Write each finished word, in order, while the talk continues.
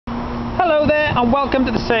there, and welcome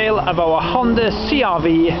to the sale of our Honda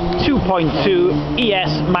CR-V 2.2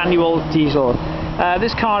 ES manual diesel.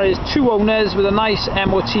 This car is 2 owners with a nice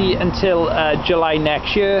MOT until July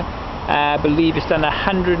next year. I believe it's done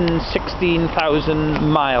 116,000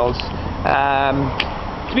 miles.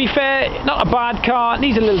 To be fair, not a bad car,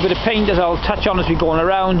 needs a little bit of paint as I'll touch on as we're going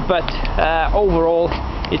around, but overall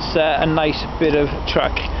it's a nice bit of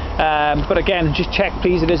truck. But again, just check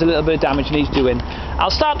please, there is a little bit of damage needs doing.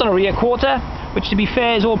 I'll start on the rear quarter, which to be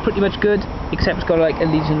fair is all pretty much good, except it's got like a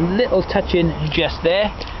little touch in just there.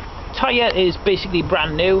 Tyre is basically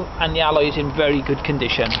brand new and the alloy is in very good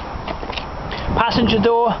condition. Passenger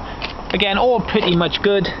door, again all pretty much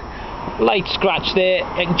good. Light scratch there,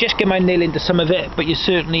 I can just get my nail into some of it, but you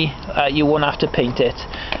certainly you won't have to paint it.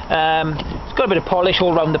 It's got a bit of polish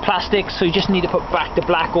all around the plastic, so you just need to put back the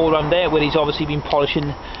black all around there where he's obviously been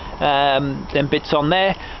polishing them bits on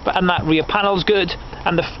there. But and that rear panel's good,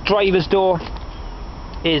 and the driver's door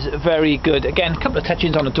is very good. Again, a couple of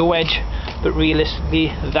touch-ins on the door edge, but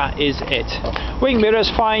realistically that is it. Wing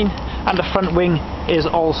mirror's fine, and the front wing is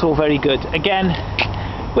also very good. Again,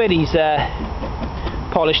 where he's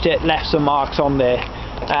polished it, left some marks on there.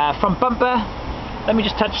 Front bumper, let me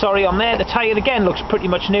just touch on there. The tyre again looks pretty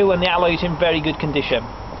much new and the alloy is in very good condition.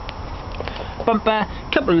 Bumper,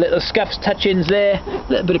 couple of little scuffs, touch-ins there, a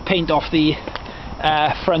little bit of paint off the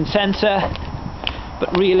front sensor,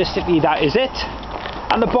 but realistically that is it.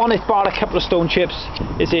 And the bonnet, bar a couple of stone chips,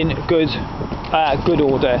 is in good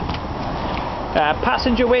order.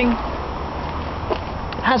 Passenger wing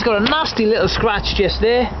has got a nasty little scratch just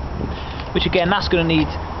there, which again that's going to need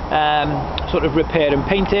sort of repair and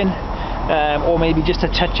painting, or maybe just a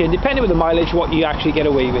touch in, depending on the mileage what you actually get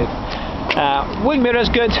away with. Wing mirror's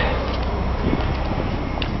good.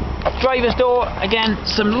 Driver's door, again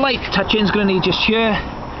some light touch-ins going to need just here,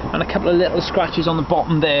 and a couple of little scratches on the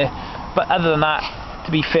bottom there, but other than that,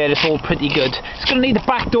 to be fair, it's all pretty good. It's going to need the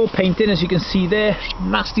back door painting, as you can see there,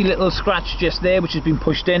 nasty little scratch just there which has been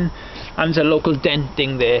pushed in, and there's a local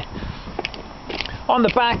denting there. On the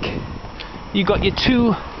back you got your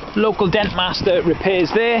 2 local Dent Master repairs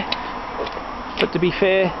there, but to be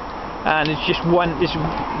fair, and it's just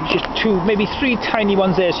 2, maybe 3 tiny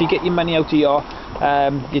ones there, so you get your money out of your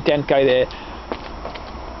dent guy there.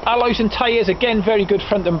 Alloys and tyres again very good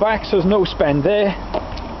front and back, so there's no spend there.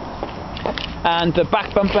 And the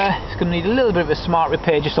back bumper is going to need a little bit of a smart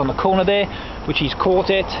repair just on the corner there, which he's caught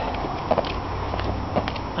it,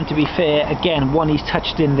 and to be fair, again one he's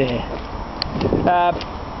touched in there.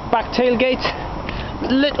 Back tailgate,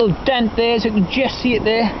 little dent there, so you can just see it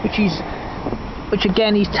there, which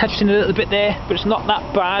again he's touched in a little bit there, but it's not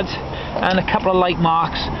that bad, and a couple of light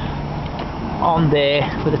marks on there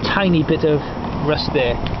with a tiny bit of rust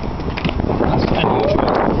there. That's unusual.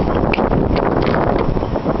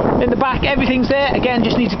 In the back everything's there, again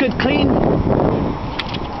just needs a good clean.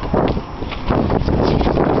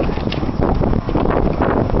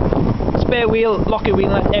 Spare wheel, locker wheel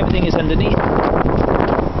nut, everything is underneath.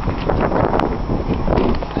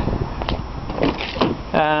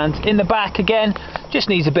 And in the back again, just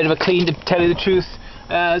needs a bit of a clean, to tell you the truth.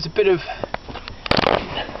 There's a bit of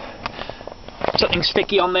something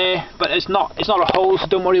sticky on there, but it's not a hole, so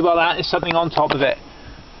don't worry about that. It's something on top of it.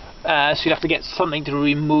 So you'll have to get something to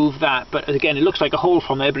remove that, but again it looks like a hole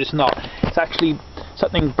from there, but it's not. It's actually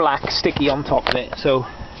something black sticky on top of it, so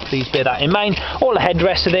please bear that in mind. All the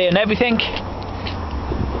headrests are there and everything.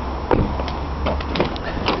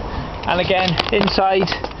 And again, inside,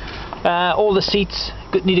 all the seats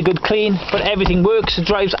need a good clean, but everything works, it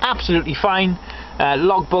drives absolutely fine.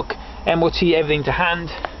 Logbook, MOT, everything to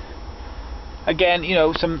hand. Again, you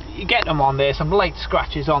know, you get them on there, some light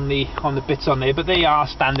scratches on the bits on there, but they are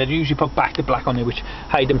standard. You usually put back the black on there, which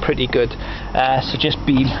hide them pretty good. So just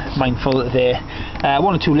be mindful there. 1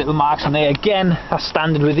 or 2 little marks on there. Again, that's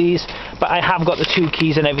standard with these, but I have got the 2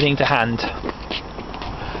 keys and everything to hand.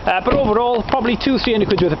 But overall, probably 200-300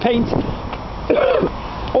 quid worth of paint.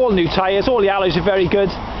 All new tyres, all the alloys are very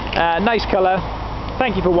good. Nice colour.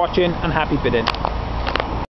 Thank you for watching and happy bidding.